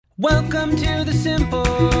Welcome to the Simple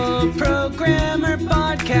Programmer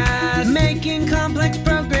Podcast, making complex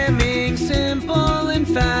programming simple and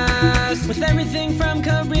fast, with everything from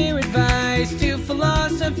career advice to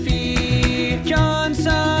philosophy. John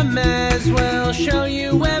Summers will show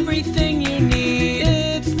you everything you need.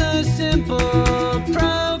 It's the Simple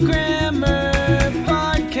Programmer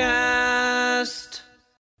Podcast.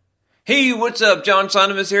 Hey, what's up? John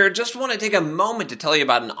Sonnemus here. Just want to take a moment to tell you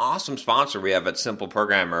about an awesome sponsor we have at Simple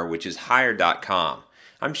Programmer, which is Hired.com.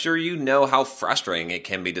 I'm sure you know how frustrating it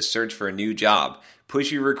can be to search for a new job.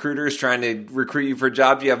 Pushy recruiters trying to recruit you for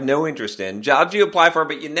jobs you have no interest in, jobs you apply for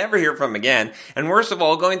but you never hear from again, and worst of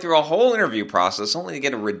all, going through a whole interview process only to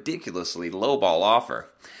get a ridiculously lowball offer.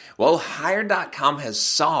 Well, Hired.com has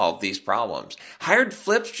solved these problems. Hired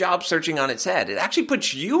flips job searching on its head. It actually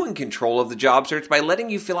puts you in control of the job search by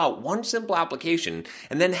letting you fill out one simple application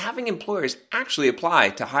and then having employers actually apply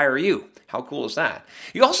to hire you. How cool is that?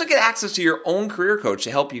 You also get access to your own career coach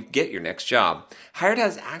to help you get your next job. Hired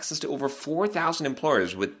has access to over 4,000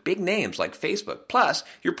 employers with big names like Facebook. Plus,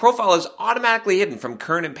 your profile is automatically hidden from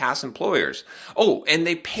current and past employers. Oh, and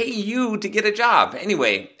they pay you to get a job.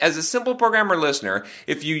 Anyway, as a Simple Programmer listener,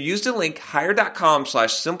 if you use the link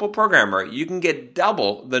hired.com/simpleprogrammer, you can get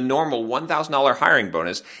double the normal $1,000 hiring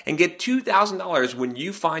bonus and get $2,000 when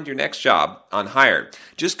you find your next job on Hired.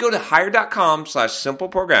 Just go to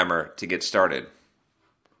hired.com/simpleprogrammer to get started.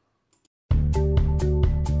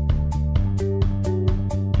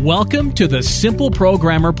 Welcome to the Simple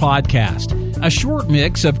Programmer Podcast, a short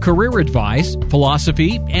mix of career advice,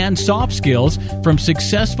 philosophy, and soft skills from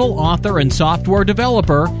successful author and software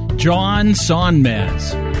developer John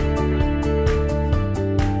Sonmez.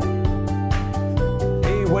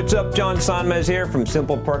 Hey, what's up? John Sonmez here from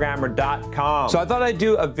simpleprogrammer.com. So I thought I'd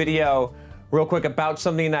do a video real quick about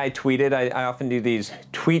something that I tweeted. I often do these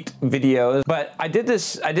tweet videos, but I did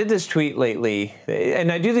this tweet lately,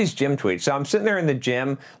 and I do these gym tweets. So I'm sitting there in the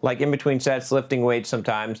gym, like in between sets, lifting weights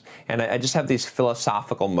sometimes, and I just have these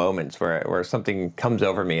philosophical moments where something comes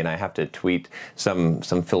over me and I have to tweet some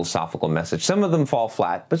philosophical message. Some of them fall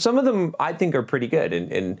flat, but some of them I think are pretty good,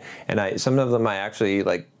 and some of them I actually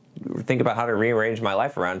like think about how to rearrange my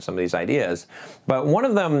life around some of these ideas. But one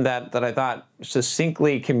of them that I thought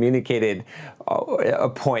succinctly communicated a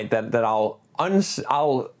point that I'll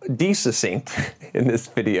de-succinct in this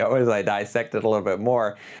video as I dissect it a little bit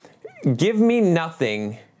more. Give me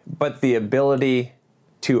nothing but the ability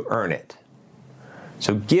to earn it.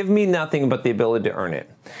 So give me nothing but the ability to earn it.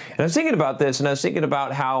 And I was thinking about this, and I was thinking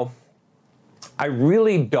about how I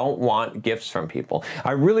really don't want gifts from people.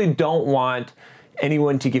 I really don't want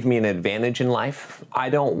anyone to give me an advantage in life. I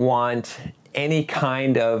don't want any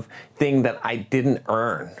kind of thing that I didn't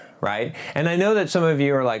earn, right? And I know that some of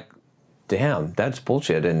you are like, damn, that's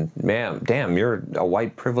bullshit, and damn, you're a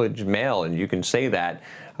white privileged male, and you can say that.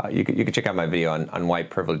 You can check out my video on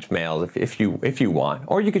white privileged males if you want,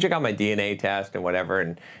 or you can check out my DNA test and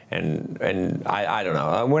whatever. And I don't know.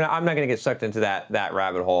 I'm not going to get sucked into that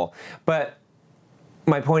rabbit hole. But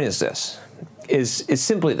my point is this: is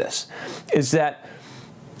simply this: is that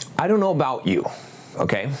I don't know about you,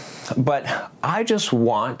 okay, but I just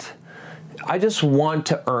want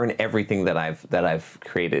to earn everything that I've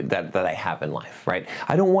created, that I have in life, right?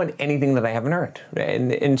 I don't want anything that I haven't earned.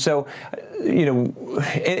 And so,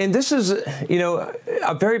 and this is,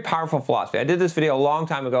 a very powerful philosophy. I did this video a long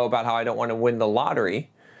time ago about how I don't want to win the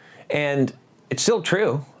lottery, and it's still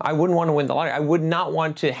true. I wouldn't want to win the lottery. I would not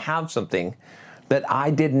want to have something that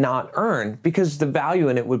I did not earn, because the value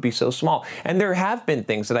in it would be so small. And there have been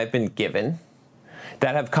things that I've been given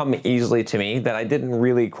that have come easily to me that I didn't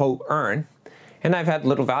really, quote, earn, and I've had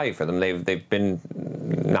little value for them. They've been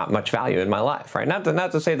not much value in my life, right? Not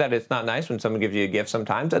to say that it's not nice when someone gives you a gift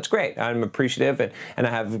sometimes. That's great. I'm appreciative, and I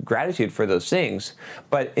have gratitude for those things.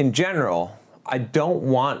 But in general, I don't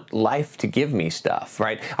want life to give me stuff,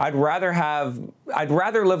 right? I'd rather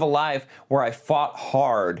live a life where I fought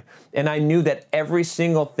hard and I knew that every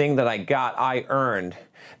single thing that I got, I earned,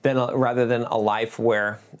 rather than a life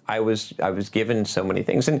where I was given so many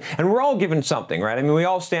things. And we're all given something, right? I mean, we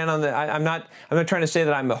all stand on I'm not trying to say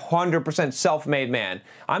that I'm a 100% self-made man.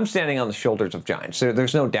 I'm standing on the shoulders of giants.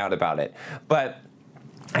 There's no doubt about it. But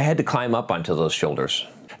I had to climb up onto those shoulders.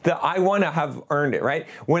 That I want to have earned it, right?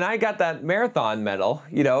 When I got that marathon medal,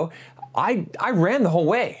 I ran the whole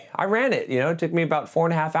way. I ran it, it took me about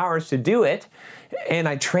 4.5 hours to do it. And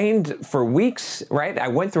I trained for weeks, right? I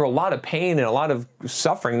went through a lot of pain and a lot of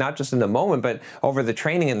suffering, not just in the moment, but over the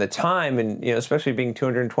training and the time, and especially being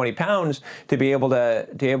 220 pounds to be able to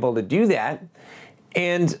do that.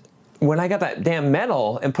 And when I got that damn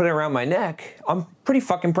medal and put it around my neck, I'm pretty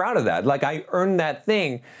fucking proud of that. Like, I earned that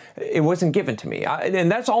thing. It wasn't given to me.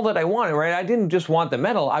 And that's all that I wanted, right? I didn't just want the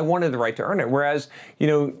medal. I wanted the right to earn it. Whereas,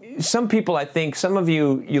 some people, I think, some of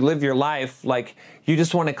you live your life like you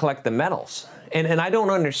just want to collect the medals. And I don't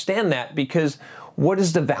understand that, because what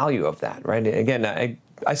is the value of that, right? Again,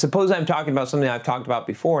 I suppose I'm talking about something I've talked about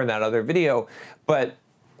before in that other video, but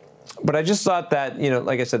I just thought that,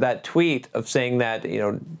 like I said, that tweet of saying that,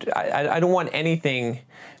 I don't want anything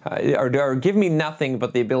or give me nothing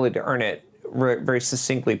but the ability to earn it, very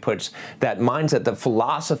succinctly puts that mindset, the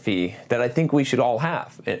philosophy that I think we should all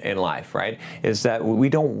have in life, right? Is that we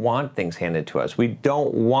don't want things handed to us. We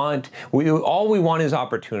don't want, all we want is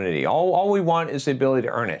opportunity. All we want is the ability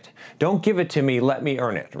to earn it. Don't give it to me, let me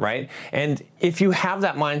earn it, right? And if you have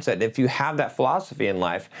that mindset, if you have that philosophy in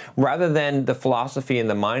life, rather than the philosophy and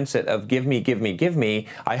the mindset of give me, give me, give me,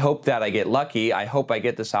 I hope that I get lucky, I hope I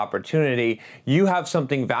get this opportunity, you have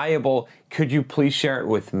something valuable, could you please share it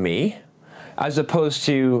with me? As opposed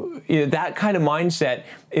to, that kind of mindset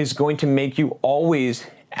is going to make you always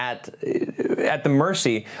at the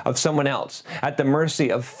mercy of someone else, at the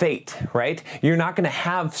mercy of fate, right? You're not going to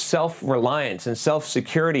have self-reliance and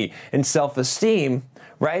self-security and self-esteem,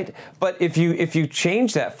 right? But if you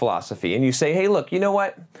change that philosophy and you say, hey, look, you know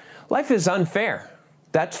what? Life is unfair.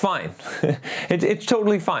 That's fine. It's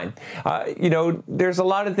totally fine. There's a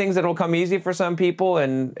lot of things that will come easy for some people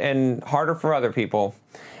and harder for other people.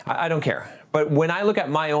 I don't care. But when I look at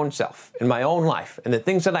my own self and my own life and the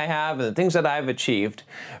things that I have and the things that I've achieved,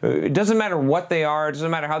 it doesn't matter what they are. It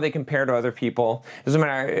doesn't matter how they compare to other people. It doesn't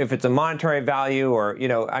matter if it's a monetary value or,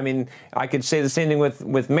 I could say the same thing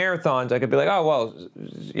with marathons. I could be like, oh, well,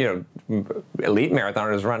 elite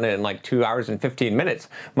marathoners run it in like 2 hours and 15 minutes.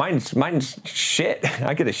 Mine's shit.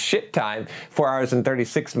 I get a shit time, 4 hours and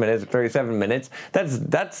 36 minutes, 37 minutes.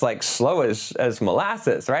 That's like slow as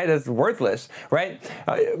molasses, right? That's worthless, right?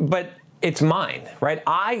 But it's mine, right?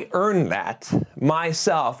 I earned that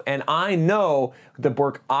myself, and I know the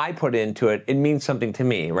work I put into it. It means something to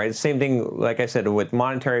me, right? Same thing, like I said, with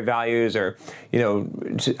monetary values, or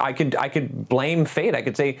I could blame fate. I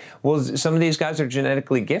could say, well, some of these guys are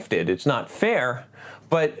genetically gifted. It's not fair.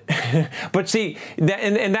 But see,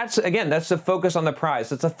 and that's, again, that's the focus on the prize.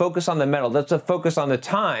 That's the focus on the medal. That's the focus on the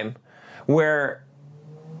time, where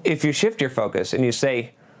if you shift your focus and you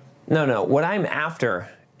say, no, what I'm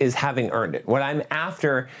after is having earned it. What I'm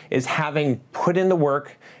after is having put in the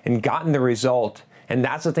work and gotten the result. And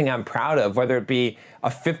that's the thing I'm proud of, whether it be a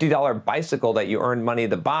 $50 bicycle that you earned money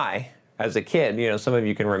to buy as a kid, some of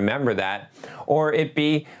you can remember that, or it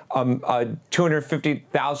be a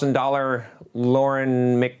 $250,000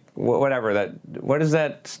 Lauren what is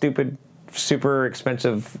that stupid super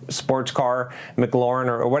expensive sports car, McLaurin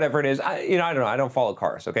or whatever it is. I don't know. I don't follow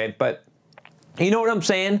cars, okay? But you know what I'm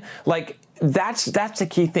saying? Like, that's the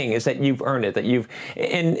key thing, is that you've earned it, that you've,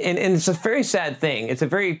 and it's a very sad thing. It's a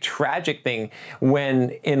very tragic thing when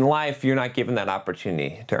in life you're not given that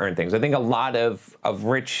opportunity to earn things. I think a lot of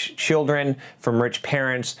rich children from rich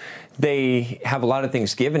parents, they have a lot of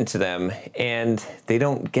things given to them and they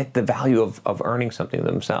don't get the value of earning something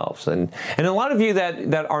themselves. And a lot of you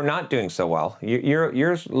that are not doing so well,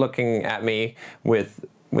 you're looking at me with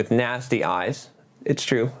nasty eyes. It's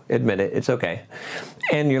true. Admit it. It's okay.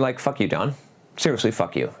 And you're like, fuck you, John. Seriously,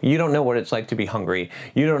 fuck you. You don't know what it's like to be hungry.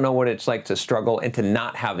 You don't know what it's like to struggle and to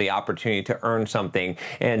not have the opportunity to earn something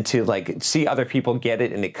and to see other people get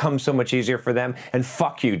it and it comes so much easier for them. And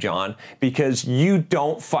fuck you, John, because you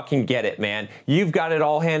don't fucking get it, man. You've got it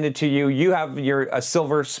all handed to you. You have a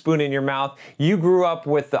silver spoon in your mouth. You grew up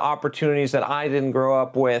with the opportunities that I didn't grow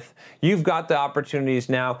up with. You've got the opportunities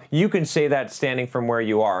now. You can say that standing from where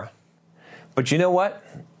you are. But you know what?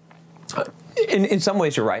 In some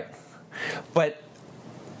ways, you're right. But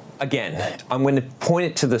again, I'm going to point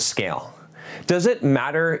it to the scale. Does it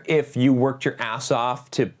matter if you worked your ass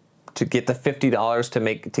off to get the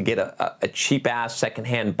 $50 to get a cheap ass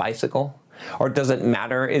secondhand bicycle? Or does it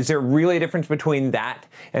matter? Is there really a difference between that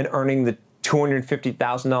and earning the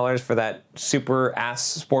 $250,000 for that super ass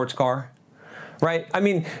sports car? Right? I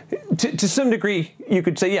mean, to some degree, you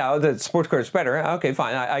could say, yeah, the sports car is better. Okay,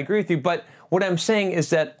 fine, I agree with you. But what I'm saying is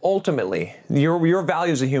that ultimately, your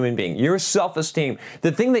value as a human being, your self-esteem,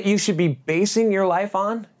 the thing that you should be basing your life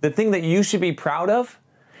on, the thing that you should be proud of,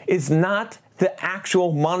 is not the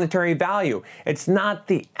actual monetary value. It's not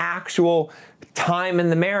the actual time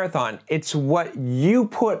in the marathon. It's what you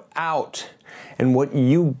put out and what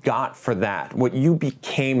you got for that, what you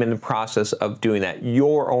became in the process of doing that,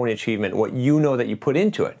 your own achievement, what you know that you put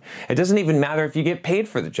into it. It doesn't even matter if you get paid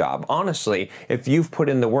for the job. Honestly, if you've put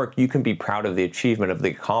in the work, you can be proud of the achievement, of the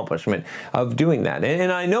accomplishment of doing that.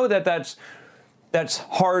 And I know that that's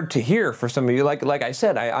hard to hear for some of you. Like I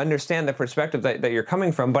said, I understand the perspective that you're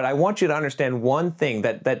coming from, but I want you to understand one thing,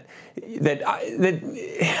 that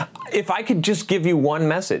if I could just give you one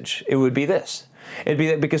message, it would be this. It'd be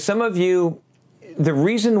that because some of you, the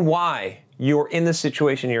reason why you're in the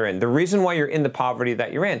situation you're in, the reason why you're in the poverty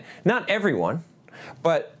that you're in, not everyone,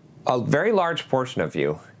 but a very large portion of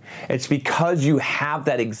you, it's because you have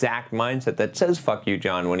that exact mindset that says, fuck you,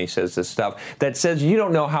 John, when he says this stuff, that says you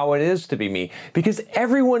don't know how it is to be me. Because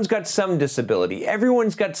everyone's got some disability.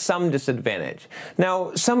 Everyone's got some disadvantage.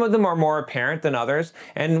 Now, some of them are more apparent than others,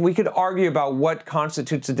 and we could argue about what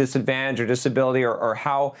constitutes a disadvantage or disability or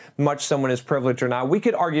how much someone is privileged or not. We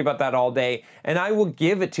could argue about that all day, and I will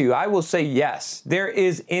give it to you. I will say yes, there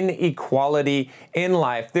is inequality in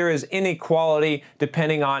life. There is inequality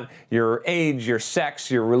depending on your age, your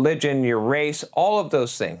sex, your religion, your race, all of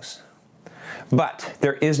those things. But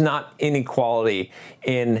there is not inequality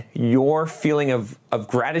in your feeling of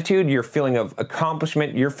gratitude, your feeling of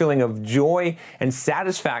accomplishment, your feeling of joy and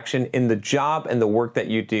satisfaction in the job and the work that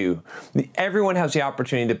you do. Everyone has the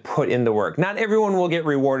opportunity to put in the work. Not everyone will get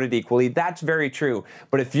rewarded equally. That's very true.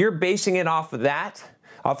 But if you're basing it off of that,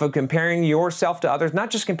 off of comparing yourself to others,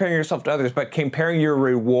 not just comparing yourself to others, but comparing your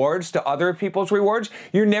rewards to other people's rewards,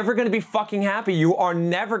 you're never going to be fucking happy. You are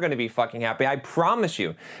never going to be fucking happy. I promise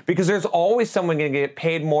you. Because there's always someone going to get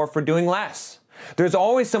paid more for doing less. There's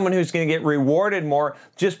always someone who's going to get rewarded more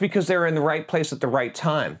just because they're in the right place at the right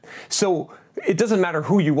time. So it doesn't matter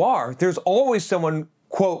who you are. There's always someone,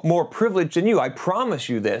 quote, more privileged than you. I promise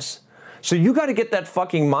you this. So you got to get that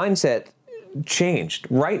fucking mindset changed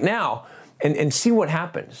right now. And see what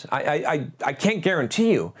happens. I can't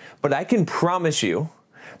guarantee you, but I can promise you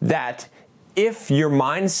that if your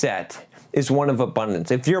mindset is one of abundance,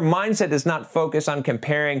 if your mindset is not focused on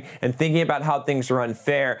comparing and thinking about how things are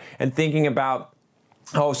unfair and thinking about,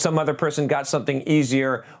 oh, some other person got something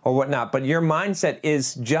easier or whatnot, but your mindset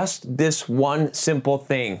is just this one simple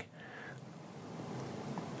thing,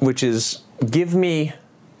 which is give me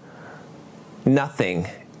nothing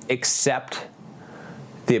except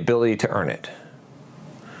the ability to earn it.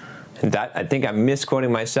 And that, I think I'm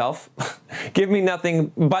misquoting myself. Give me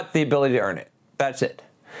nothing but the ability to earn it. That's it.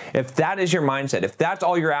 If that is your mindset, if that's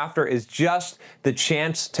all you're after is just the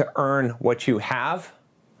chance to earn what you have,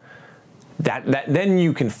 then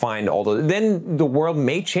you can find then the world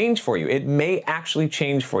may change for you. It may actually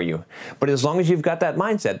change for you. But as long as you've got that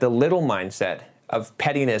mindset, the little mindset of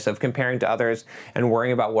pettiness, of comparing to others and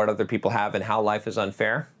worrying about what other people have and how life is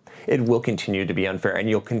unfair, it will continue to be unfair and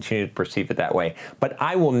you'll continue to perceive it that way. But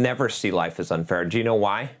I will never see life as unfair. Do you know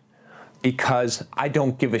why? Because I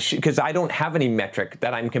don't give a shit, because I don't have any metric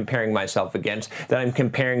that I'm comparing myself against, that I'm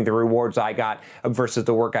comparing the rewards I got versus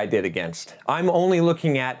the work I did against. I'm only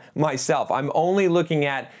looking at myself. I'm only looking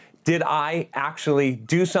at, did I actually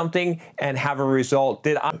do something and have a result?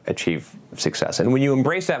 Did I achieve success? And when you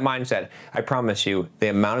embrace that mindset, I promise you, the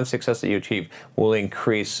amount of success that you achieve will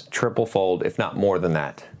increase triple-fold, if not more than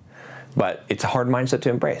that. But it's a hard mindset to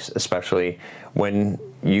embrace, especially when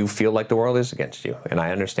you feel like the world is against you. And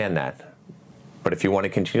I understand that. But if you want to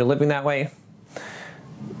continue living that way,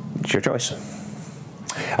 it's your choice.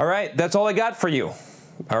 All right, that's all I got for you.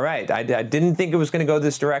 All right, I didn't think it was going to go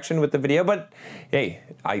this direction with the video, but hey,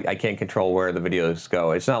 I can't control where the videos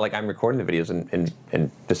go. It's not like I'm recording the videos and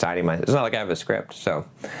deciding it's not like I have a script, so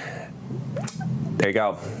there you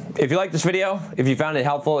go. If you like this video, if you found it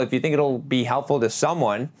helpful, if you think it'll be helpful to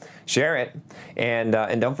someone, share it. And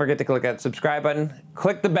don't forget to click that subscribe button.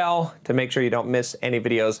 Click the bell to make sure you don't miss any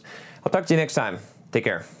videos. I'll talk to you next time. Take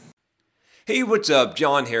care. Hey, what's up?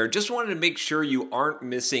 John here. Just wanted to make sure you aren't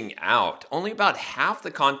missing out. Only about half the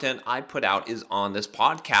content I put out is on this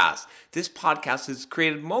podcast. This podcast is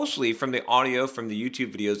created mostly from the audio from the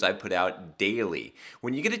YouTube videos I put out daily.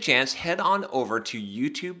 When you get a chance, head on over to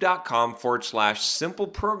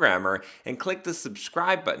youtube.com/simpleprogrammer and click the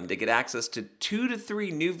subscribe button to get access to 2 to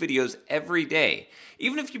 3 new videos every day.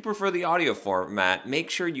 Even if you prefer the audio format, make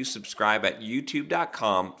sure you subscribe at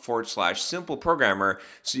youtube.com/simpleprogrammer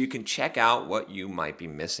so you can check out what you might be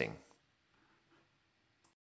missing.